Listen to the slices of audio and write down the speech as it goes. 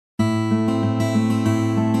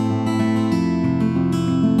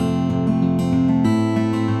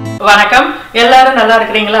வணக்கம் எல்லாரும் நல்லா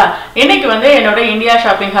இருக்கீங்களா இன்னைக்கு வந்து என்னோட இந்தியா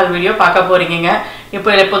ஷாப்பிங் ஹால் வீடியோ பார்க்க போறீங்க இப்போ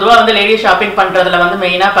பொதுவா வந்து லேடி ஷாப்பிங் பண்றதுல வந்து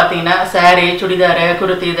மெயினா பாத்தீங்கன்னா saree சுடிதார்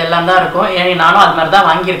குர்த்தி இதெல்லாம் தான் இருக்கும் ஏனி நானும் அது மாதிரி தான்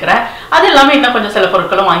வாங்கி இருக்கேன் அது எல்லாமே இன்னும் கொஞ்சம் சில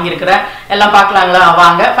பொருட்களும் வாங்கி இருக்கேன் எல்லாம் பார்க்கலாங்களா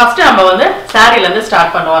வாங்க ஃபர்ஸ்ட் நம்ம வந்து saree ல இருந்து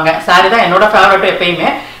ஸ்டார்ட் பண்ணுவாங்க saree தான் என்னோட ஃபேவரட்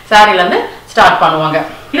எப்பவுமே saree ல இருந்து ஸ்டார்ட் பண்ணுவாங்க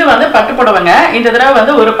இது வந்து பட்டு புடவைங்க இந்த தடவை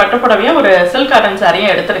வந்து ஒரு பட்டு புடவையும் ஒரு சில்க் காட்டன்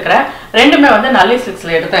சாரியும் எடுத்துக்கிறேன் ரெண்டுமே வந்து நல்லி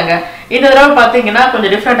சில்க்ஸ்ல எடுத்தேங்க இந்த தடவை பாத்தீங்கன்னா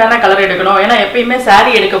கொஞ்சம் டிஃபரெண்டான கலர் எடுக்கணும் ஏன்னா எப்பயுமே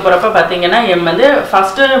saree எடுக்க போறப்ப பாத்தீங்கன்னா எம் வந்து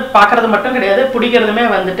ஃபர்ஸ்ட் பார்க்கிறது மட்டும் கிடையாது பிடிக்கிறதுமே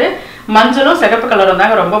வந்துட்டு மஞ்சளும் சிகப்பு கலரும்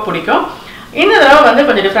தாங்க ரொம்ப பிடிக்கும் இந்த தடவை வந்து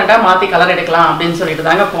கொஞ்சம் டிஃபரெண்டா மாத்தி கலர் எடுக்கலாம் அப்படின்னு சொல்லிட்டு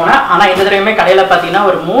தாங்க போனேன் ஆனா இந்த தடவையுமே கடையில பாத்தீங்கன்னா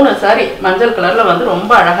ஒரு 3 saree மஞ்சள் கலர்ல வந்து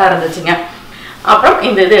ரொம்ப அழகா இருந்துச்சுங்க அப்புறம்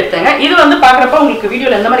இந்த இது எடுத்தேங்க இது வந்து பார்க்கறப்ப உங்களுக்கு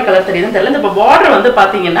வீடியோல எந்த மாதிரி கலர் தெரியுதுன்னு தெரியல இந்த பார்டர் வந்து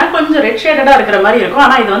பாத்தீங்கன்னா கொஞ்சம் ரெட் ஷேடடா இருக்கிற மாதிரி இருக்கும்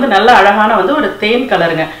ஆனா இது வந்து நல்ல அழகான வந்து ஒரு தேன்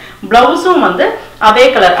கலருங்க பிளவுஸும் வந்து அதே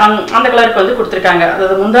கலர் அந்த கலருக்கு வந்து கொடுத்துருக்காங்க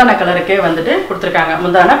அதாவது முந்தான கலருக்கே வந்துட்டு கொடுத்துருக்காங்க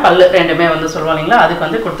முந்தான பல்லு ரெண்டுமே வந்து சொல்லுவாங்களா அதுக்கு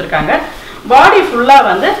வந்து கொடுத்துருக்காங்க பாடி ஃபுல்லா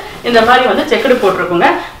வந்து இந்த மாதிரி வந்து செக்குடு போட்டிருக்குங்க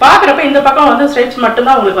பார்க்குறப்ப இந்த பக்கம் வந்து ஸ்ட்ரெச்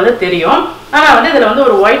மட்டும்தான் உங்களுக்கு வந்து தெரியும் ஆனால் வந்து இதில் வந்து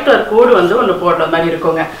ஒரு ஒயிட் கலர் கோடு வந்து ஒன்று போடுற மாதிரி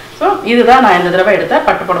இருக்குங்க ஸோ இதுதான் நான் இந்த தடவை எடுத்த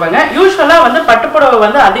பட்டு புடவைங்க யூஸ்வலாக வந்து பட்டு புடவை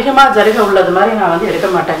வந்து அதிகமாக ஜருகை உள்ளது மாதிரி நான் வந்து எடுக்க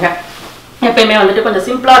மாட்டேங்க எப்பயுமே வந்துட்டு கொஞ்சம்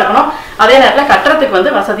சிம்பிளா இருக்கணும் அதே நேரத்தில் கட்டுறதுக்கு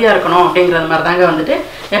வந்து வசதியா இருக்கணும் அப்படிங்கிறது மாதிரி தாங்க வந்துட்டு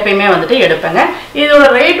எப்பயுமே வந்துட்டு எடுப்பேங்க இதோட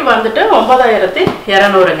ரேட் வந்துட்டு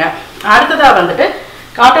 9200ங்க அடுத்ததா வந்துட்டு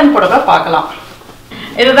காட்டன் புடவை பார்க்கலாம்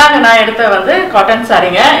இதுதாங்க நான் எடுத்த வந்து காட்டன்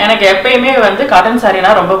சாரிங்க எனக்கு எப்பயுமே வந்து காட்டன் சாரினா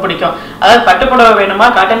ரொம்ப பிடிக்கும் அதாவது பட்டு புடவை வேணுமா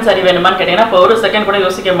காட்டன் சாரி வேணுமான்னு கேட்டீங்கன்னா இப்போ ஒரு செகண்ட் கூட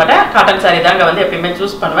யோசிக்க மாட்டேன் காட்டன் சாரி தாங்க வந்து எப்பயுமே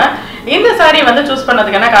சூஸ் பண்ணுவேன் இந்த சாரி வந்து சூஸ்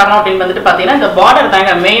பண்ணதுக்கு என்ன காரணம் அப்படின்னு வந்துட்டு பாத்தீங்கன்னா இந்த பார்டர்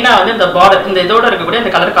தாங்க மெயினா வந்து இந்த பார்டர் இந்த இதோட இருக்கக்கூடிய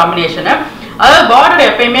இந்த கலர் காம்பினேஷன் அதாவது பார்டர்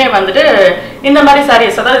எப்பயுமே வந்துட்டு இந்த மாதிரி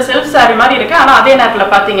சாரீஸ் அதாவது செல்ஃப் சாரி மாதிரி இருக்கு ஆனா அதே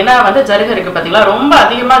நேரத்தில் பாத்தீங்கன்னா வந்து ஜருகை இருக்கு பாத்தீங்களா ரொம்ப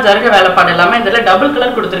அதிகமா ஜருகை வேலைப்பாடு இல்லாம இதுல டபுள்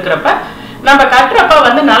கலர் கொடுத்துருக்கிறப்ப நம்ம கட்டுறப்ப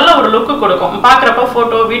வந்து நல்ல ஒரு லுக்கு கொடுக்கும் பார்க்குறப்ப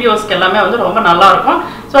ஃபோட்டோ வீடியோஸ்க்கு எல்லாமே வந்து ரொம்ப நல்லா இருக்கும்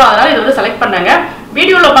ஸோ அதனால இது வந்து செலக்ட் பண்ணாங்க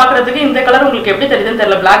வீடியோவில் பார்க்குறதுக்கு இந்த கலர் உங்களுக்கு எப்படி தெரியுதுன்னு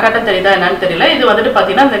தெரியல பிளாக் ஆட்டம் தெரியுதா என்னன்னு தெரியல இது வந்துட்டு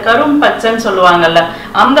பார்த்தீங்கன்னா இந்த கரும் பச்சைன்னு சொல்லுவாங்கல்ல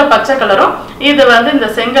அந்த பச்சை கலரும் இது வந்து இந்த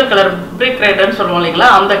செங்கல் கலர் பிரிக் ரெட்னு சொல்லுவோம் இல்லைங்களா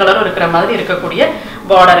அந்த கலரும் இருக்கிற மாதிரி இருக்கக்கூடிய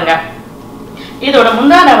பார்டருங்க இதோட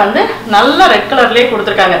முந்தான வந்து நல்ல ரெட் கலர்லேயே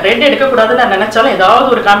கொடுத்துருக்காங்க ரெட் எடுக்கக்கூடாதுன்னு நான் நினைச்சாலும்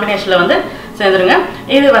ஏதாவது ஒரு காம்பினேஷன்ல வந்து சேர்ந்துருங்க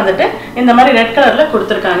இது வந்துட்டு இந்த மாதிரி ரெட் கலர்ல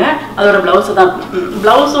கொடுத்துருக்காங்க அதோட பிளவுஸ் தான்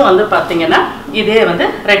பிளவுஸும் வந்து பாத்தீங்கன்னா இதே வந்து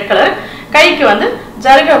ரெட் கலர் கைக்கு வந்து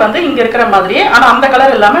ஜருகை வந்து இங்க இருக்கிற மாதிரியே ஆனா அந்த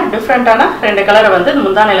கலர் இல்லாம டிஃப்ரெண்டான 2 கலரை வந்து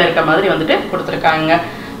முந்தானையில இருக்க மாதிரி வந்துட்டு கொடுத்துருக்காங்க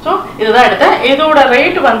ஸோ இதுதான் எடுத்தேன் இதோட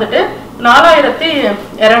ரேட் வந்துட்டு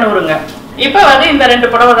 4200ங்க இப்ப வந்து இந்த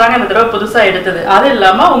 2 புடவை தாங்க இந்த தடவை புதுசா எடுத்தது அது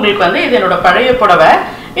இல்லாம உங்களுக்கு வந்து இது என்னோட பழைய புடவை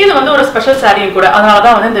இது வந்து ஒரு ஸ்பெஷல் சாரியும் கூட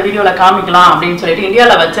அதனாலதான் வந்து இந்த வீடியோல காமிக்கலாம் அப்படின்னு சொல்லிட்டு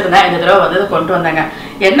இந்தியால வச்சிருந்தேன் இந்த தடவை வந்து கொண்டு வந்தாங்க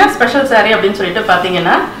என்ன ஸ்பெஷல் சாரி அப்படின்னு சொல்லிட்டு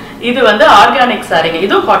பாத்தீங்கன்னா இது வந்து ஆர்கானிக் சாரிங்க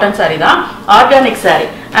இதுவும் காட்டன் சாரி தான் ஆர்கானிக் சாரி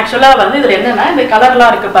ஆக்சுவலா வந்து இதுல என்னன்னா இந்த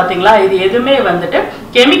கலர்லாம் இருக்கு பாத்தீங்களா இது எதுவுமே வந்துட்டு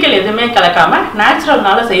கெமிக்கல் எதுவுமே கலக்காம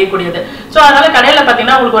நேச்சுரல்னால செய்யக்கூடியது ஸோ அதனால கடையில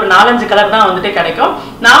பாத்தீங்கன்னா உங்களுக்கு ஒரு 4-5 கலர் தான் வந்துட்டு கிடைக்கும்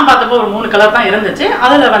நான் பார்த்தப்போ ஒரு 3 கலர் தான் இருந்துச்சு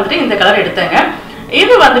அதுல வந்துட்டு இந்த கலர் எடுத்தேங்க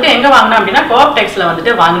இது வந்துட்டு எங்க வாங்கினேன் அப்படின்னா கோஆப்டெக்ஸ்ல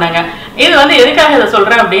வந்துட்டு வாங்கினாங்க இது வந்து எதுக்காக இதை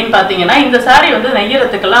சொல்றேன் அப்படின்னு பாத்தீங்கன்னா இந்த சாரி வந்து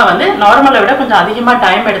நெய்யறதுக்கெல்லாம் வந்து நார்மலை விட கொஞ்சம் அதிகமா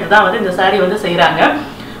டைம் எடுத்து தான் வந்து இந்த சாரி வந்து செய்யறாங்க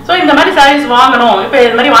ஸோ இந்த மாதிரி சாரீஸ் வாங்கணும் இப்போ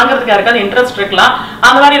இது மாதிரி வாங்குறதுக்கு யாருக்காவது இன்ட்ரெஸ்ட் இருக்கலாம்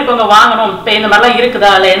அந்த மாதிரி இருக்கவங்க வாங்கணும் இப்போ இந்த மாதிரிலாம் இருக்குதா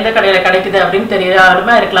இல்லை எந்த கடையில கிடைக்குது அப்படின்னு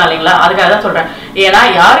தெரியாம இருக்கலாம் இல்லைங்களா அதுக்காக தான் சொல்றேன் ஏன்னா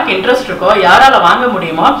யாருக்கு இன்ட்ரெஸ்ட் இருக்கோ யாரால வாங்க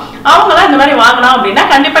முடியுமோ அவங்களாம் இந்த மாதிரி வாங்கலாம் அப்படின்னா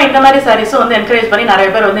கண்டிப்பா இந்த மாதிரி சாரீஸும் வந்து என்கரேஜ் பண்ணி நிறைய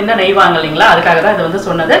பேர் வந்து இன்னும் நெய்வாங்க இல்லைங்களா அதுக்காக தான் இது வந்து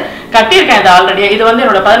சொன்னது கட்டியிருக்கேன் இது ஆல்ரெடி இது வந்து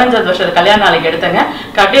என்னோட 15வது வருஷத்து கல்யாண நாளைக்கு எடுத்தேங்க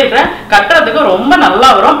கட்டியிருக்கிறேன் கட்டுறதுக்கு ரொம்ப நல்லா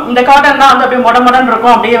வரும் இந்த காட்டன் தான் வந்து அப்படியே மொடன்னு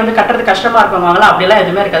இருக்கும் அப்படியே வந்து கட்டுறது கஷ்டமா இருக்கும் வாங்கலாம் அப்படிலாம்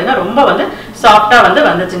எதுவுமே இருக்காதுங்க ரொம்ப வந்து சாஃப்டா வந்து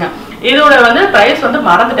வந்துச்சுங்க இதோட வந்து பிரைஸ் வந்து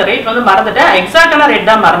மறந்துட்டேன் ரேட் வந்து மறந்துட்டேன் எக்ஸாக்டான ரேட்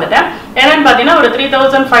தான் மறந்துட்டேன் என்னன்னு பாத்தீங்கன்னா ஒரு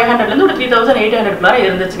 3500ல இருந்து ஒரு 3800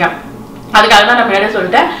 இருந்துச்சுங்க அதுக்காக தான் நான் முன்னாடியே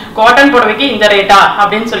சொல்லிட்டேன் காட்டன் புடவைக்கு இந்த ரேட்டா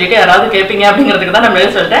அப்படின்னு சொல்லிட்டு யாராவது கேட்பீங்க அப்படிங்கிறதுக்கு தான் நான்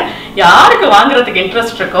முன்னாடி சொல்லிட்டேன் யாருக்கு வாங்குறதுக்கு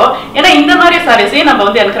இன்ட்ரெஸ்ட் இருக்கோ ஏன்னா இந்த மாதிரி சாரீஸையும் நம்ம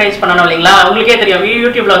வந்து என்கரேஜ் பண்ணணும் இல்லைங்களா உங்களுக்கே தெரியும்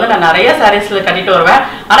யூடியூப்ல வந்து நான் நிறைய சாரீஸ்ல கட்டிட்டு வருவேன்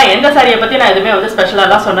ஆனா எந்த சாரியை பத்தி நான் எதுவுமே வந்து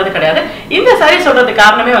ஸ்பெஷலாலாம் சொன்னது கிடையாது இந்த சாரி சொல்றதுக்கு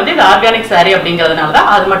காரணமே வந்து இது ஆர்கானிக் சாரி அப்படிங்கிறதுனால தான்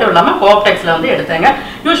அது மட்டும் இல்லாம கோஆப்டெக்ஸ்ல வந்து எடுத்தேங்க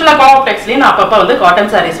யூஸ்வலா கோஆப்டெக்ஸ்லயும் நான் அப்பப்ப வந்து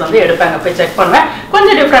காட்டன் சாரீஸ் வந்து எடுப்பேங்க போய் செக் பண்ணுவேன்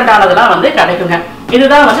கொஞ்சம் டிஃப்ரெண்டானதெல்லாம் வந்து கிடைக்குங்க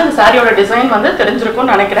இதுதான் வந்து இந்த சாரியோட டிசைன் வந்து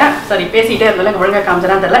தெரிஞ்சிருக்கும்னு நினைக்கிறேன் சரி பேசிட்டே இருந்தாலும் ஒழுங்கா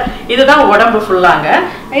காமிச்சா தெரியல இதுதான் உடம்பு ஃபுல்லாங்க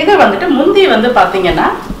இது வந்துட்டு முந்தி வந்து பாத்தீங்கன்னா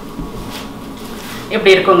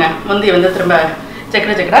இப்படி இருக்குங்க முந்தி வந்து திரும்ப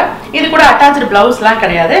செக்கரா இது கூட அட்டாச்டு பிளவுஸ்லாம்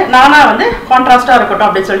கிடையாது நானா வந்து கான்ட்ராஸ்டா இருக்கட்டும்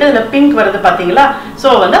அப்படின்னு சொல்லிட்டு இதுல பிங்க் வருது பாத்தீங்களா சோ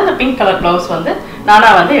வந்து அந்த பிங்க் கலர் பிளவுஸ் வந்து நானா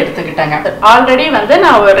வந்து எடுத்துக்கிட்டேங்க. ஆல்ரெடி வந்து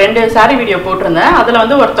நான் ஒரு 2 saree வீடியோ போட்டிருந்தேன். அதுல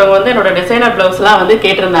வந்து ஒருத்தவங்க வந்து என்னோட டிசைனர் பிளவுஸ்லாம் வந்து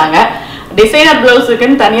கேட்டிருந்தாங்க. டிசைனர்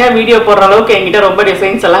பிளவுஸுக்குன்னு தனியா வீடியோ போடுற அளவுக்கு என்கிட்ட ரொம்ப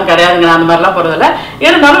டிசைன்ஸ் எல்லாம் கிடையாதுங்க. நான் அந்த மாதிரிலாம் போறதில்ல.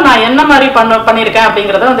 இருந்தாலும் நான் என்ன மாதிரி பண்ணியிருக்கேன்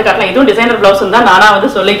அப்படிங்கிறத வந்து காட்டலாம். இதுவும் டிசைனர் பிளவுஸ் தான் நானா வந்து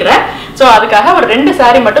சொல்லிக்கிறேன். ஸோ அதுக்காக ஒரு 2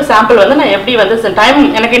 saree மட்டும் சாம்பிள் வந்து நான் எப்படி வந்து டைம்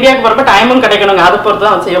எனக்கு இந்தியாவுக்கு போகிறப்ப டைமும் கிடைக்கணுங்க. அதை பொறுத்து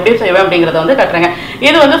தான் வந்து எப்படி செய்வேன் அப்படிங்கிறத வந்து கட்டுறேங்க.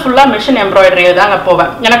 இது வந்து ஃபுல்லா மிஷின் எம்ப்ராய்டரி தாங்க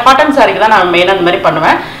போவேன். எனக்கு காட்டன் சாரிக்கு தான் நான் மெயினாக இந்த மாதிரி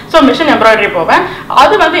பண்ணுவேன். ஸோ மிஷின் எம்ப்ராய்டரி போவேன்.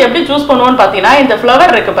 அது வந்து எப்படி சூஸ் பண்ணுவோன்னு பார்த்தீங்கன்னா, இந்த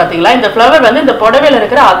ஃப்ளவர் இருக்கு பார்த்தீங்களா, இந்த ஃப்ளவர் வந்து இந்த புடவையில்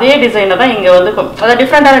இருக்கிற அதே டிசைனை தான் இங்கே வந்து அதாவது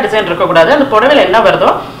டிஃப்ரெண்டான டிசைன் இருக்கக்கூடாது. அந்த புடவையில் என்ன வருதோ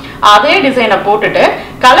அதே டிசைனை போட்டுட்டு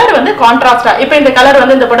கலர் வந்து கான்ட்ராஸ்டா, இப்போ இந்த கலர்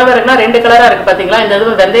வந்து இந்த புடவை இருக்குன்னா 2 கலரா இருக்கு பாத்தீங்களா, இந்த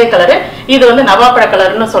இது வெந்தய கலரு, இது வந்து நவாப்பழ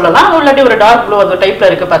கலர்னு சொல்லலாம், இல்லாட்டி ஒரு டார்க் ப்ளூ அந்த டைப்ல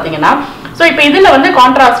இருக்கு பாத்தீங்கன்னா. ஸோ இப்போ இதுல வந்து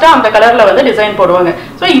கான்ட்ராஸ்டா அந்த கலர்ல வந்து டிசைன் போடுவாங்க.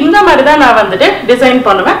 ஸோ இந்த மாதிரி தான் நான் வந்துட்டு டிசைன்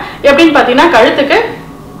பண்ணுவேன். எப்படின்னு பாத்தீங்கன்னா, கழுத்துக்கு,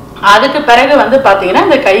 அதுக்கு பிறகு வந்து பாத்தீங்கன்னா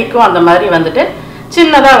இந்த கைக்கும் அந்த மாதிரி வந்துட்டு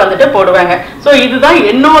சின்னதா வந்துட்டு போடுவாங்க. ஸோ இதுதான்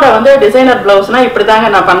என்னோட வந்து டிசைனர் பிளவுஸ்னா இப்படிதாங்க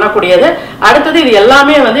நான் பண்ணக்கூடியது. அடுத்தது இது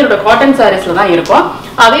எல்லாமே வந்து என்னோட காட்டன் சாரீஸ்ல தான் இருக்கும்.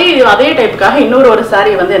 அதே டைப்புக்காக இன்னொரு ஒரு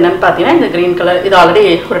சாரீ வந்து என்னன்னு பாத்தீங்கன்னா இந்த கிரீன் கலர். இது ஆல்ரெடி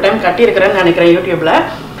ஒரு டைம் கட்டி இருக்கிறேன்னு நினைக்கிறேன் யூடியூப்ல.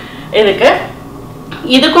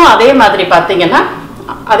 இதுக்கும் அதே மாதிரி பாத்தீங்கன்னா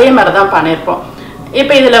அதே மாதிரி தான் பண்ணியிருப்போம்.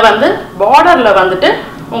 இப்போ இதுல வந்து பார்டர்ல வந்துட்டு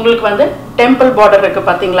உங்களுக்கு வந்து டெம்பிள் பார்டர் இருக்கு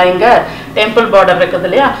பாத்தீங்களா, இங்க டெம்பிள் பார்டர் இருக்குது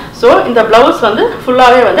இல்லையா. ஸோ இந்த பிளவுஸ் வந்து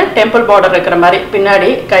ஃபுல்லாவே வந்து டெம்பிள் பார்டர் இருக்கிற மாதிரி பின்னாடி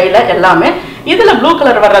கையில எல்லாமே இதுல ப்ளூ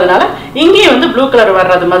கலர் வர்றதுனால இங்கேயும் வந்து ப்ளூ கலர்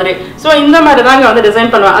வர்றது மாதிரி. ஸோ இந்த மாதிரி தாங்க வந்து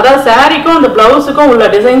டிசைன் பண்ணுவேன். அதாவது சாரிக்கும் அந்த பிளவுஸுக்கும் உள்ள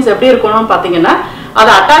டிசைன்ஸ் எப்படி இருக்கணும்னு பாத்தீங்கன்னா,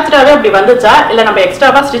 அது அட்டாச்சாவே அப்படி வந்துச்சா இல்ல நம்ம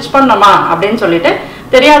எக்ஸ்ட்ராவா ஸ்டிச் பண்ணணுமா அப்படின்னு சொல்லிட்டு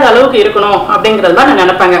தெரியாத அளவுக்கு இருக்கணும் அப்படிங்கிறது தான் நான்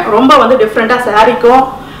நினைப்பேங்க. ரொம்ப வந்து டிஃப்ரெண்டா சாரிக்கும்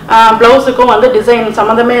பிளவுஸுக்கும் வந்து டிசைன்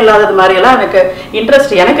சம்மந்தமே இல்லாதது மாதிரி எல்லாம் எனக்கு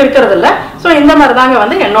இன்ட்ரெஸ்ட் எனக்கு இருக்கிறது இல்லை. ஸோ இந்த மாதிரி தாங்க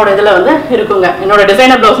வந்து என்னோட இதுல வந்து இருக்குங்க. என்னோட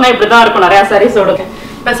டிசைனர் பிளவுஸ்னா இப்படிதான் இருக்கும் நிறைய சாரீஸ் ஓடுங்க.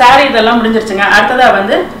 இப்போ சாரீ இதெல்லாம் முடிஞ்சிருச்சுங்க. அடுத்ததா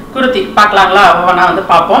வந்து குர்த்தி பார்க்கலாங்களா, ஒவ்வொன்றா வந்து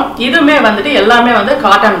பார்ப்போம். இதுவுமே வந்துட்டு எல்லாமே வந்து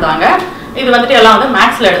காட்டன் தாங்க. இது வந்துட்டு எல்லாம் வந்து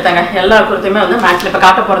மேக்ஸ்ல எடுத்தாங்க. எல்லா குர்த்தியுமே வந்து மேக்ஸ்ல இப்போ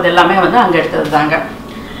காட்ட போறது எல்லாமே வந்து அங்க எடுத்தது தாங்க.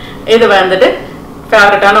 இது வந்துட்டு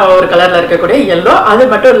ஃபேவரட்டான ஒவ்வொரு கலர்ல இருக்கக்கூடிய எல்லோ. அது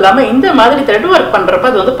மட்டும் இல்லாம இந்த மாதிரி த்ரெட் ஒர்க் பண்றப்ப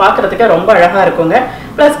அது வந்து பாக்குறதுக்கு ரொம்ப அழகா இருக்குங்க.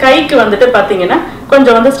 பிளஸ் கைக்கு வந்துட்டு பாத்தீங்கன்னா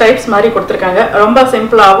கொஞ்சம் வந்து ஸ்ட்ரைப்ஸ் மாதிரி கொடுத்துருக்காங்க. ரொம்ப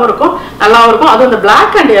சிம்பிளாகவும் இருக்கும், நல்லாவும் இருக்கும். அது வந்து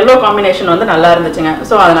பிளாக் அண்ட் எல்லோ காம்பினேஷன் வந்து நல்லா இருந்துச்சுங்க.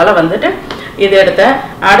 ஸோ அதனால வந்துட்டு இது எடுத்தேன்.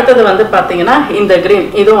 அடுத்தது வந்து பாத்தீங்கன்னா இந்த கிரீன்,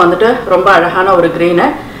 இதுவும் வந்துட்டு ரொம்ப அழகான ஒரு கிரீனு.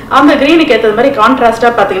 அந்த கிரீனுக்கு ஏற்றது மாதிரி கான்ட்ராஸ்டா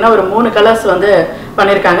பாத்தீங்கன்னா ஒரு 3 கலர்ஸ் வந்து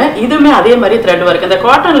பண்ணிருக்காங்க. இதுவுமே அதே மாதிரி த்ரெட் ஒர்க். இந்த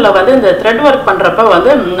காட்டன்ல வந்து இந்த த்ரெட் ஒர்க் பண்றப்ப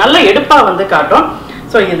வந்து நல்ல எடுப்பா வந்து காட்டும்.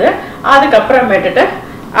 ஸோ இது அதுக்கப்புறமேட்டுட்டு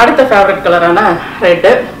அடுத்த ஃபேவரட் கலரான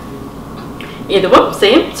ரெட்டு, இதுவும்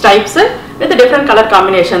same stripes with different colour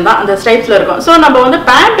combination தான் அந்த ஸ்ட்ரைப்ஸ்ல இருக்கும். ஸோ நம்ம வந்து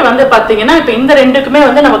பேண்ட் வந்து பாத்தீங்கன்னா இப்போ இந்த ரெண்டுக்குமே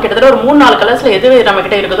வந்து நம்ம கிட்டத்தட்ட ஒரு 3-4 கலர்ஸ்ல எது நம்ம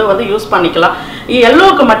கிட்ட இருக்குதோ வந்து யூஸ் பண்ணிக்கலாம்.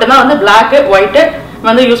 எல்லோவுக்கு மட்டும்தான் வந்து பிளாக் ஒயிட்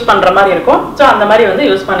வந்து யூஸ் பண்ற மாதிரி இருக்கும். ஸோ அந்த மாதிரி வந்து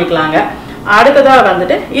யூஸ் பண்ணிக்கலாங்க. அடுத்ததா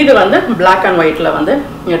வந்துட்டு இது வந்து பிளாக் அண்ட் ஒயிட்ல வந்து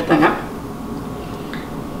எடுத்தங்க.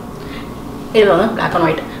 இது வந்து பிளாக் அண்ட்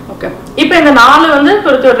ஒயிட். ஓகே, இப்போ இந்த 4 வந்து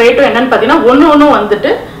ஒரு ரேட்டும் என்னன்னு பார்த்தீங்கன்னா ஒன்று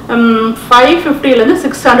வந்துட்டு 550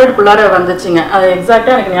 600 வந்துச்சுங்க. அது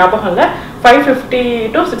எக்ஸாக்டா எனக்கு ஞாபகம் இல்லை. 550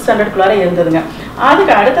 to 600 இருந்ததுங்க.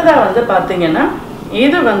 அதுக்கு அடுத்ததா வந்து பார்த்தீங்கன்னா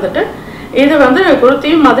இது வந்து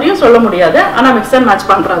குர்த்தியும் மாதிரியும் சொல்ல முடியாது, ஆனா மிக்ஸ் அண்ட் மேட்ச்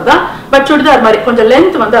பண்றது தான். பட் சுடிதார் மாதிரி கொஞ்சம்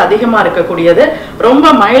லென்த் வந்து அதிகமா இருக்கக்கூடியது,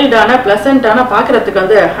 ரொம்ப மைல்டான பிளசண்டான பாக்குறதுக்கு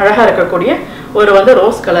வந்து அழகா இருக்கக்கூடிய ஒரு வந்து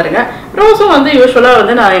ரோஸ் கலருங்க. ரோஸும் வந்து யூஸ்வலா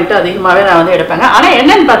வந்து நான் என்கிட்ட அதிகமாகவே நான் வந்து எடுப்பேங்க. ஆனா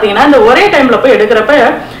என்னன்னு பாத்தீங்கன்னா இந்த ஒரே டைம்ல போய் எடுக்கிறப்ப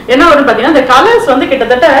என்ன வரும்னு பாத்தீங்கன்னா இந்த கலர்ஸ் வந்து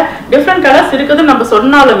கிட்டத்தட்ட டிஃப்ரெண்ட் கலர்ஸ் இருக்குதுன்னு நம்ம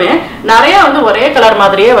சொன்னாலுமே நிறைய வந்து ஒரே கலர்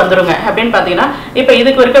மாதிரியே வந்துருங்க. அப்படின்னு பாத்தீங்கன்னா இப்ப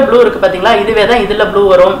இதுக்கு இருக்க ப்ளூ இருக்கு பாத்தீங்களா, இதுவே தான் இதுல ப்ளூ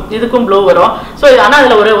வரும், இதுக்கும் ப்ளூ வரும். ஸோ ஆனா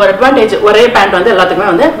அதுல ஒரு அட்வான்டேஜ், ஒரே பேண்ட் வந்து எல்லாத்துக்குமே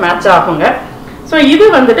வந்து மேட்ச் ஆகுங்க. ஸோ இது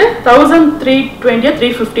வந்துட்டு 1320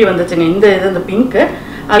 350 வந்துச்சுங்க. இந்த பிங்க்,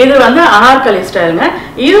 இது வந்து அனார்கலி ஸ்டைலுங்க.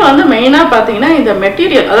 இது வந்து மெயினா பாத்தீங்கன்னா இந்த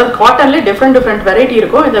மெட்டீரியல், அதாவது காட்டன்ல டிஃப்ரெண்ட் வெரைட்டி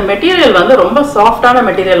இருக்கும். இந்த மெட்டீரியல் வந்து ரொம்ப சாஃப்டான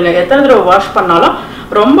மெட்டீரியலுங்க. எத்தனை தடவை வாஷ் பண்ணாலும்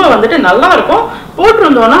ரொம்ப வந்துட்டு நல்லா இருக்கும்.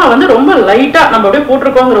 போட்டிருந்தோம்னா வந்து ரொம்ப லைட்டா நம்ம அப்படியே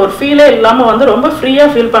போட்டிருக்கோங்கிற ஒரு ஃபீலே இல்லாம வந்து ரொம்ப ஃப்ரீயா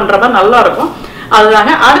ஃபீல் பண்ற மாதிரி நல்லா இருக்கும்.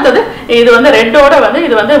 அதுதாங்க. அடுத்தது இது வந்து ரெட்டோட வந்து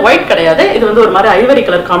இது வந்து ஒயிட் கிடையாது, இது வந்து ஒரு மாதிரி ஐவரி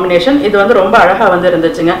கலர் காம்பினேஷன். இது வந்து ரொம்ப அழகா வந்து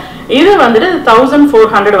இருந்துச்சுங்க. இது வந்துட்டு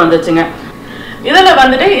 1400 வந்துச்சுங்க. இதுல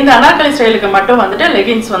வந்துட்டு இந்த அனார்கலி ஸ்டைலுக்கு மட்டும் வந்துட்டு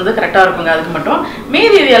லெகின்ஸ் வந்து கரெக்டா இருக்குங்க. அதுக்கு மட்டும்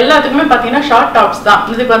மீதி இது எல்லாத்துக்குமே பாத்தீங்கன்னா ஷார்ட் டாப்ஸ் தான்.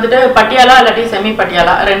 இதுக்கு வந்துட்டு பட்டியாலா இல்லாட்டி செமி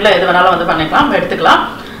பட்டியாலா ரெண்டுல எது வேணாலும் வந்து பண்ணிக்கலாம், எடுத்துக்கலாம்.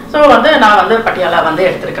 ஸோ வந்து நான் வந்து பட்டியாலா வந்து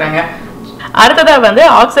எடுத்துருக்கிறேங்க. அடுத்ததா வந்து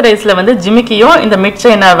ஆக்சிடைஸ்ல வந்து ஜிமிக்கியும் இந்த மிட்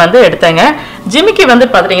செயினை வந்து எடுத்தேங்க. ஜிமிக்கி வந்து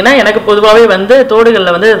பாத்தீங்கன்னா எனக்கு பொதுவாகவே வந்து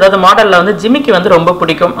தோடுகள்ல வந்து அதாவது மாடல்ல வந்து ஜிமிக்கி வந்து ரொம்ப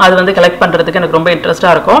பிடிக்கும். அது வந்து கலெக்ட் பண்றதுக்கு எனக்கு ரொம்ப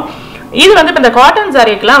இன்ட்ரெஸ்டா இருக்கும். இது வந்து இந்த காட்டன்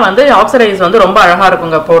சாரீக்குலாம் வந்து ஆக்சரைஸ் வந்து ரொம்ப அழகா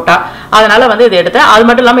இருக்குங்க போட்டா, அதனால வந்து இது எடுத்தேன். அது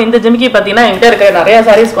மட்டும் இல்லாமல் இந்த ஜிமிக்கி பார்த்தீங்கன்னா என்கிட்ட இருக்க நிறைய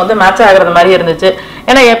சாரீஸ்க்கு வந்து மேட்ச் ஆகிறது மாதிரி இருந்துச்சு.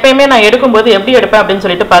 ஏன்னா எப்பயுமே நான் எடுக்கும்போது எப்படி எடுப்பேன் அப்படின்னு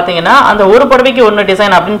சொல்லிட்டு பார்த்தீங்கன்னா அந்த ஒரு புடவைக்கு ஒன்று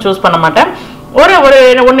டிசைன் அப்படின்னு சூஸ் பண்ண மாட்டேன்.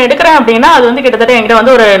 ஒன்று எடுக்கிறேன் அப்படின்னா அது வந்து கிட்டத்தட்ட என்கிட்ட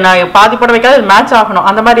வந்து ஒரு நான் பாதி புடவைக்காவது மேட்ச் ஆகணும்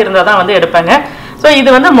அந்த மாதிரி இருந்தால் தான் வந்து எடுப்பேங்க. ஸோ இது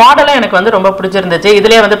வந்து மாடலாக எனக்கு வந்து ரொம்ப பிடிச்சிருந்துச்சு.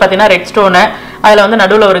 இதுலேயே வந்து பார்த்தீங்கன்னா ரெட் ஸ்டோனு, அதில் வந்து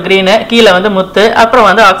நடுவில் ஒரு க்ரீனு, கீழே வந்து முத்து, அப்புறம்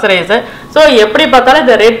வந்து ஆக்சரைஸு. ஸோ எப்படி பார்த்தாலும்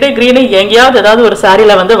இந்த ரெட்டு க்ரீனு எங்கேயாவது ஏதாவது ஒரு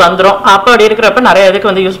சாரியில் வந்து வந்துடும். அப்போ அப்படி இருக்கிறப்ப நிறைய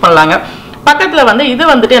இதுக்கு வந்து யூஸ் பண்ணலாங்க. பக்கத்தில் வந்து இது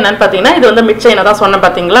வந்துட்டு என்னன்னு பார்த்தீங்கன்னா இது வந்து மிட் செயினை தான் சொன்னேன்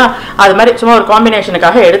பார்த்தீங்களா, அது மாதிரி சும்மா ஒரு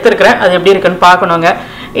காம்பினேஷனுக்காக எடுத்துருக்கிறேன். அது எப்படி இருக்குன்னு பார்க்கணுங்க.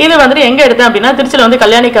 இது வந்துட்டு எங்கே எடுத்தேன் அப்படின்னா திருச்சியில் வந்து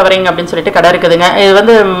கல்யாணி கவரிங் அப்படின்னு சொல்லிட்டு கடை இருக்குதுங்க. இது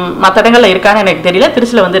வந்து மற்ற இடங்களில் இருக்கான்னு எனக்கு தெரியல,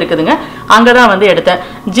 திருச்சியில் வந்து இருக்குதுங்க. அங்கே தான் வந்து எடுத்தேன்.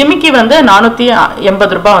 ஜிமிக்கி வந்து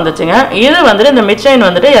 480 ரூபாய் வந்துச்சுங்க. இது வந்துட்டு இந்த மிட் செயின்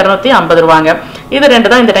வந்துட்டு 250 ரூபாங்க. இது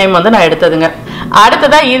ரெண்டு தான் இந்த டைம் வந்து நான் எடுத்ததுங்க.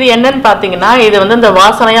 அடுத்ததா இது என்னன்னு பார்த்தீங்கன்னா இது வந்து இந்த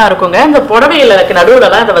வாசனையா இருக்குங்க. இந்த புடவைகளுக்கு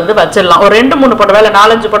நடுவில் தான் இதை வந்து வச்சிடலாம். ஒரு 2-3 புடவை இல்லை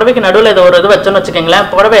 4-5 புடவைக்கு நடுவில் இதை ஒரு இது வச்சோன்னு வச்சுக்கோங்களேன்,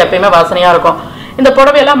 புடவை எப்பயுமே வாசனையா இருக்கும். இந்த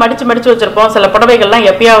புடவையெல்லாம் மடிச்சு வச்சிருப்போம். சில புடவைகள்லாம்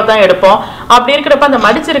எப்பயாவது தான் எடுப்போம். அப்படி இருக்கிறப்ப அந்த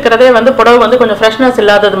மடிச்சிருக்கிறதே வந்து புடவை வந்து கொஞ்சம் ஃப்ரெஷ்னஸ்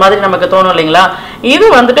இல்லாதது மாதிரி நமக்கு தோணும் இல்லைங்களா. இது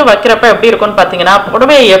வந்துட்டு வைக்கிறப்ப எப்படி இருக்கும்னு பார்த்தீங்கன்னா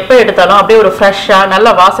புடவையை எப்போ எடுத்தாலும் அப்படியே ஒரு ஃப்ரெஷ்ஷாக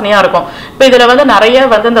நல்ல வாசனையா இருக்கும். இப்போ இதில் வந்து நிறைய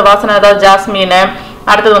வந்து இந்த வாசனை அதாவது ஜாஸ்மின்,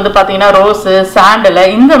 அடுத்தது வந்து பார்த்தீங்கன்னா ரோஸு, சாண்டல்,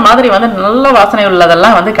 இந்த மாதிரி வந்து நல்ல வாசனை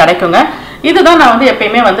உள்ளதெல்லாம் வந்து கிடைக்குங்க. இதுதான் நான் வந்து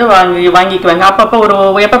எப்பயுமே வந்து வாங்கிக்குவேங்க. அப்பப்போ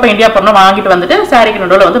எப்பப்போ இந்தியா போறோம் வாங்கிட்டு வந்துட்டு சாரிக்கு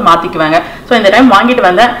நடுவில் வந்து மாற்றிக்குவேங்க. ஸோ இந்த டைம் வாங்கிட்டு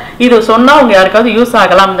வந்தேன். இது சொன்னால் உங்க யாருக்காவது யூஸ்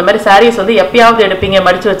ஆகலாம். இந்த மாதிரி சாரீஸ் வந்து எப்பயாவது எடுப்பீங்க,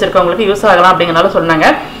 மடிச்சு வச்சிருக்கவங்களுக்கு யூஸ் ஆகலாம் அப்படிங்கிறனால சொன்னாங்க.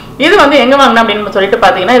 இது வந்து எங்கே வாங்கினா அப்படின்னு சொல்லிட்டு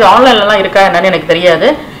பார்த்தீங்கன்னா இது ஆன்லைன்லலாம் இருக்கா என்னன்னு எனக்கு தெரியாது.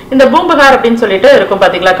 இந்த பூம்புகார் அப்படின்னு சொல்லிட்டு இருக்கும்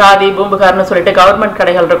பார்த்தீங்களா, காதி பூம்புகார்னு சொல்லிட்டு கவர்மெண்ட்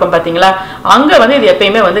கடைகள் இருக்கும் பார்த்தீங்களா, அங்கே வந்து இது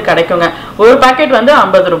எப்பயுமே வந்து கிடைக்குங்க. ஒரு பேக்கெட் வந்து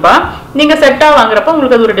 50 ரூபாய். நீங்கள் செட்டாக வாங்குறப்ப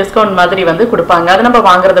உங்களுக்கு அது ஒரு டிஸ்கவுண்ட் மாதிரி வந்து கொடுப்பாங்க. அது நம்ம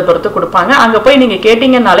வாங்குறத பொறுத்து கொடுப்பாங்க. அங்கே போய் நீங்கள்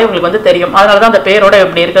கேட்டிங்கன்னாலே உங்களுக்கு வந்து தெரியும். அதனால தான் அந்த பேரோட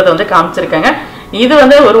எப்படி இருக்கிறத வந்து காமிச்சிருக்கேங்க. இது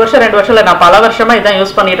வந்து 1 வருஷம் 2 வருஷம் இல்லை, நான் பல வருஷமா இதான்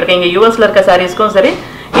யூஸ் பண்ணிட்டு இருக்கேன். இங்கே யூஎஸ்ல இருக்க சாரீஸ்க்கும் சரி,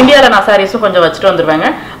 இந்தியாவில் நான் சாரீஸும் கொஞ்சம் வச்சுட்டு வந்துருவாங்க.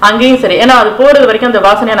 அங்கேயும் சரி, ஏன்னா அது போடுறது வரைக்கும் அந்த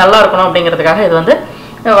வாசனையாக நல்லா இருக்கணும் அப்படிங்கிறதுக்காக இது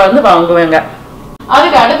வந்து வாங்குவேங்க.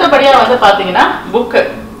 அதுக்கு அடுத்தபடியா வந்து பாத்தீங்கன்னா புக்கு.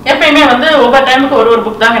 எப்பயுமே வந்து ஒவ்வொரு டைமுக்கு ஒரு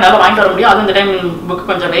புக் தான் என்னால் வாங்கிட்டு வர முடியும். அது இந்த டைம் புக்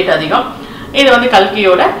கொஞ்சம் வெயிட் அதிகம். இது வந்து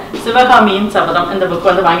கல்கியோட சிவகாமியின் சபதம். இந்த புக்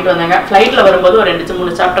வந்து வாங்கிட்டு வந்தாங்க. ஃப்ளைட்ல வரும்போது ஒரு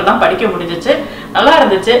 2-3 சாப்டர் தான் படிக்க முடிஞ்சிச்சு. நல்லா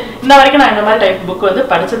இருந்துச்சு. இன்ன வரைக்கும் நான் இந்த மாதிரி டைப் புக் வந்து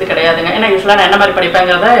படிச்சது கிடையாதுங்க. ஏன்னா யூஸ்வலாக நான் என்ன மாதிரி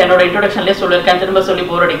படிப்பேங்கிறத என்னோட இன்ட்ரோடக்ஷன்லேயே சொல்லியிருக்கேன், திரும்ப சொல்லி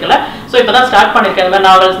போர் அடிக்கல. ஸோ இப்போ தான் ஸ்டார்ட் பண்ணியிருக்கேன். இந்த மாதிரி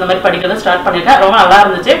நாவல்ஸ் இந்த மாதிரி படிக்கிறத ஸ்டார்ட் பண்ணியிருக்கேன். ரொம்ப நல்லா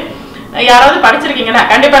இருந்துச்சு. யாராவது படிச்சிருக்கீங்கன்னா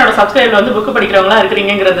கண்டிப்பா என்னோட சப்ஸ்கிரைபர்ல வந்து புக் படிக்கிறவங்களா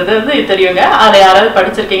இருக்கிறீங்கிறது வந்து தெரியுங்க. அதில் யாராவது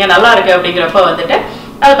படிச்சிருக்கீங்க நல்லா இருக்கு அப்படிங்கிறப்ப வந்துட்டு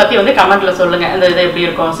அதை பத்தி வந்து கமெண்ட்ல சொல்லுங்க. இந்த இது எப்படி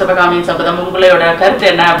இருக்கும், சிவகாமியின் சபதம் உங்களோட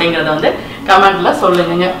கருத்து என்ன அப்படிங்கறத வந்து கமெண்ட்ல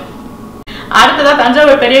சொல்லுங்க. அடுத்ததா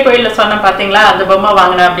தஞ்சாவூர் பெரிய கோயில்ல சொன்னேன் பாத்தீங்களா, அந்த பொம்மை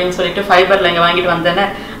வாங்கினேன் அப்படின்னு சொல்லிட்டு ஃபைபர்ல இங்க வாங்கிட்டு வந்தேன்னு,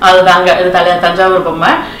 அதுதாங்க இது தஞ்சாவூர்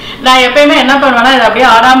பொம்மை. நான் எப்பயுமே என்ன பண்ணுவேன்னா இது அப்படியே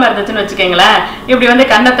ஆடாம இருந்துச்சுன்னு வச்சுக்கோங்களேன், இப்படி வந்து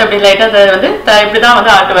கண்ணத்தை அப்படி லைட்டா வந்து இப்படிதான்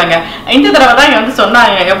வந்து ஆட்டுவாங்க. இந்த தடவை தான் இங்க வந்து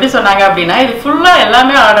சொன்னாங்க. எப்படி சொன்னாங்க அப்படின்னா இது ஃபுல்லா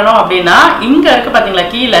எல்லாமே ஆடணும் அப்படின்னா இங்க இருக்கு பாத்தீங்களா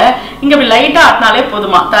கீழே, இங்க இப்படி லைட்டா ஆட்டினாலே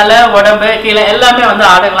போதுமா, தலை உடம்பு கீழே எல்லாமே வந்து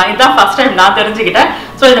ஆடலாம். இதுதான் ஃபர்ஸ்ட் டைம் நான் தெரிஞ்சுக்கிட்டேன்.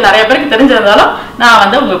 ஸோ இது நிறைய பேருக்கு தெரிஞ்சிருந்தாலும் நான்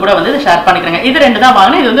வந்து உங்க கூட வந்து ஷேர் பண்ணிக்கிறேங்க. இது 2 தான்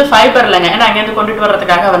வாங்கினேன். இது வந்து ஃபைபர்லங்க. ஏன்னா அங்கேருந்து கொண்டுட்டு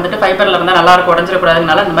வர்றதுக்காக வந்துட்டு ஃபைபர்ல இருந்தால் நல்லா இருக்கும்,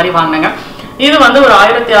 உடஞ்சிடக்கூடாதுனால இந்த மாதிரி வாங்கினாங்க. இது வந்து ஒரு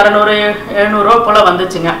 1600-700 ரூபா போல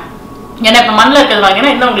வந்துச்சுங்க. ஏன்னா இப்போ மண்ணில் இருக்கிறது வாங்கினா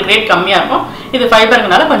இன்னும் உங்களுக்கு ரேட் கம்மியாக இருக்கும். இது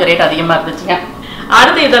ஃபைபருங்கனால கொஞ்சம் ரேட் அதிகமாக இருந்துச்சுங்க.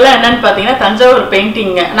 அடுத்து இதெல்லாம் என்னன்னு பார்த்தீங்கன்னா தஞ்சாவூர்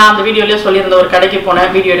பெயிண்டிங்க. நான் அந்த வீடியோலேயே சொல்லியிருந்தேன், ஒரு கடைக்கு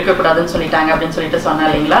போனேன் வீடியோ எடுக்கக்கூடாதுன்னு சொல்லிட்டாங்க அப்படின்னு சொல்லிட்டு சொன்னேன்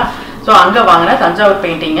இல்லைங்களா. ஸோ அங்கே வாங்கினேன் தஞ்சாவூர்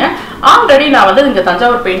பெயிண்டிங்க. ஆல்ரெடி நான் வந்து இங்கே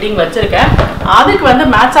தஞ்சாவூர் பெயிண்டிங் வச்சுருக்கேன். அதுக்கு வந்து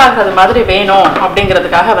மேட்ச் ஆகிறது மாதிரி வேணும்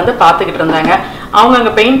அப்படிங்கிறதுக்காக வந்து பார்த்துக்கிட்டு இருந்தாங்க. அவங்க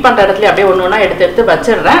அங்கே பெயிண்ட் பண்ணுற இடத்துல அப்படியே ஒன்று ஒன்றா எடுத்து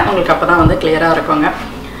வச்சிடுறேன். உங்களுக்கு அப்போ தான் வந்து கிளியராக இருக்குங்க.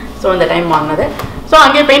 ஸோ இந்த டைம் வாங்கினது. ஸோ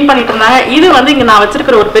அங்கேயே பெயிண்ட் பண்ணிட்டு இருந்தாங்க. இது வந்து இங்கே நான்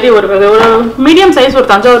வச்சிருக்கிற ஒரு பெரிய ஒரு மீடியம் சைஸ் ஒரு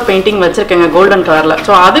தஞ்சாவூர் பெயிண்டிங் வச்சிருக்கேங்க கோல்டன் கலரில்.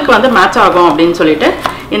 ஸோ அதுக்கு வந்து மேட்ச் ஆகும் அப்படின்னு சொல்லிட்டு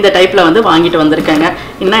இந்த டைப்பில் வந்து வாங்கிட்டு வந்திருக்கேங்க.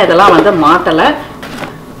 இன்னும் இதெல்லாம் வந்து மாட்டலை.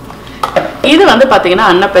 இது வந்து பார்த்தீங்கன்னா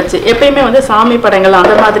அன்னப்பச்சி. எப்பயுமே வந்து சாமி படங்கள்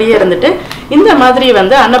அந்த மாதிரியே இருந்துட்டு இந்த மாதிரி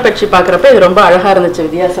வந்து அன்னப்பச்சி பார்க்குறப்ப இது ரொம்ப அழகாக இருந்துச்சு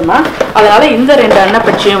வித்தியாசமாக. அதனால இந்த 2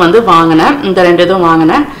 அன்னப்பச்சியும் வந்து வாங்கினேன். இந்த 2 இதுவும்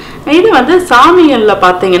வாங்கினேன். இது வந்து சாமிகளில்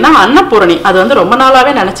பார்த்தீங்கன்னா அன்னபூரணி. அது வந்து ரொம்ப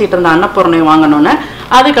நாளாகவே நினச்சிக்கிட்டு இருந்தேன் அன்னபூரணி வாங்கணும்னு.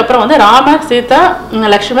 அதுக்கப்புறம் வந்து ராமர், சீதா,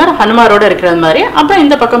 லக்ஷ்மர், ஹனுமாரோடு இருக்கிறது மாதிரி. அப்புறம்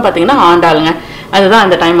இந்த பக்கம் பார்த்தீங்கன்னா ஆண்டாளுங்க. அதுதான்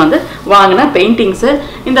இந்த டைம் வந்து வாங்கின பெயிண்டிங்ஸு.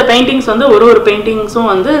 இந்த பெயிண்டிங்ஸ் வந்து ஒரு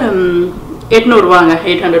பெயிண்டிங்ஸும் வந்து 800 ரூபாங்க,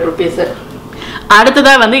 800 ருபீஸு.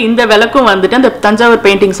 அடுத்ததா வந்து இந்த விளக்கும் வந்துட்டு அந்த தஞ்சாவூர்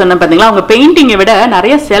பெயிண்டிங் சொன்ன பாத்தீங்களா, அவங்க பெயிண்டிங்கை விட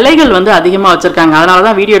நிறைய சிலைகள் வந்து அதிகமா வச்சிருக்காங்க.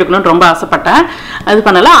 அதனாலதான் வீடியோ எடுக்கணும்னு ரொம்ப ஆசைப்பட்டேன். அது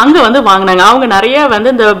பண்ணல. அங்க வந்து வாங்கினாங்க. அவங்க நிறைய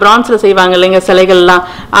வந்து இந்த பிரான்ஸ்ல செய்வாங்க இல்லைங்க சிலைகள்லாம்,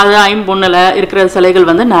 அது ஐம்பொன்னுல இருக்கிற சிலைகள்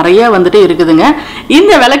வந்து நிறைய வந்துட்டு இருக்குதுங்க.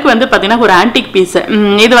 இந்த விளக்கு வந்து பாத்தீங்கன்னா ஒரு ஆன்டிக் பீஸ்.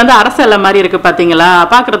 இது வந்து அரசலை மாதிரி இருக்கு பாத்தீங்களா,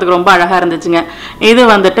 பாக்குறதுக்கு ரொம்ப அழகா இருந்துச்சுங்க. இது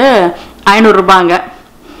வந்துட்டு 500 ரூபாங்க.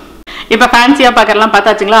 இப்ப ஃபேன்சியா பாக்கறலாம்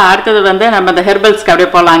பார்த்தாச்சுங்களா. அடுத்தது வந்து நம்ம இந்த ஹெர்பல்ஸ்க்கு அப்படியே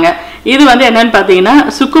போலாங்க. இது வந்து என்னன்னு பாத்தீங்கன்னா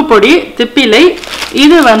சுக்கு பொடி, திப்பிலை,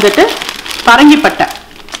 இது வந்துட்டு பரங்கிப்பட்டை,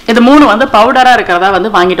 இது 3 வந்து பவுடரா இருக்கிறதா வந்து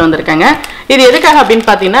வாங்கிட்டு வந்திருக்காங்க. இது எதுக்காக அப்படின்னு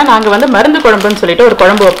பாத்தீங்கன்னா, நாங்க வந்து மருந்து குழம்புன்னு சொல்லிட்டு ஒரு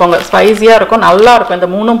குழம்பு வைப்போங்க. ஸ்பைசியா இருக்கும், நல்லா இருக்கும். இந்த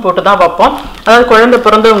 3ம் போட்டு தான் வைப்போம். அதாவது குழந்தை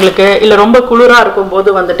பிறந்தவங்களுக்கு இல்ல ரொம்ப குளிரா இருக்கும் போது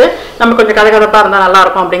வந்துட்டு நம்ம கொஞ்சம் கதகதப்பா இருந்தா நல்லா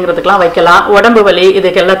இருக்கும் அப்படிங்கிறதுக்கெல்லாம் வைக்கலாம். உடம்பு வலி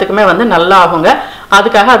இதுக்கு எல்லாத்துக்குமே வந்து நல்லா ஆகுங்க.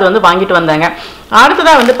 அதுக்காக அது வந்து வாங்கிட்டு வந்தாங்க.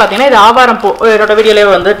 அடுத்ததா வந்து பாத்தீங்கன்னா இது ஆவாரம் பூ. என்னோட வீடியோலயே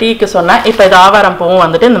வந்து டீக்கு சொன்னேன். இப்ப இது ஆவாரம் பூவும்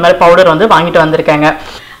வந்துட்டு இந்த மாதிரி பவுடர் வந்து வாங்கிட்டு வந்திருக்காங்க.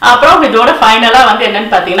 அப்புறம் இதோட ஃபைனலா வந்து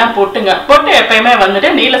என்னன்னு பாத்தீங்கன்னா பொட்டுங்க. பொட்டு எப்பயுமே வந்துட்டு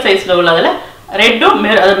நீல சைஸ்ல உள்ளதுல ரெட்டும்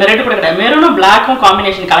ரெட்டு கூட கிடையாது, மெரூனும் பிளாக்கும்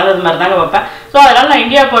காம்பினேஷன் கலந்தது மாதிரி தாங்க வைப்பேன். ஸோ அதனால நான்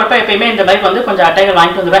இந்தியா போறப்ப எப்பயுமே இந்த பைக் வந்து கொஞ்சம் அட்டைகள்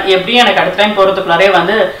வாங்கிட்டு வந்துடுவேன். எப்படியும் எனக்கு அடுத்த டைம் போறதுக்குள்ளாரே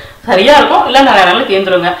வந்து சரியா இருக்கும், இல்ல நிறைய நாள்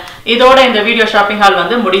தீர்ந்துருங்க. இதோட இந்த வீடியோ ஷாப்பிங் ஹால்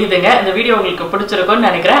வந்து முடியுதுங்க. இந்த வீடியோ உங்களுக்கு பிடிச்சிருக்கும்னு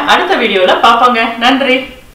நினைக்கிறேன். அடுத்த வீடியோல பாப்போங்க. நன்றி.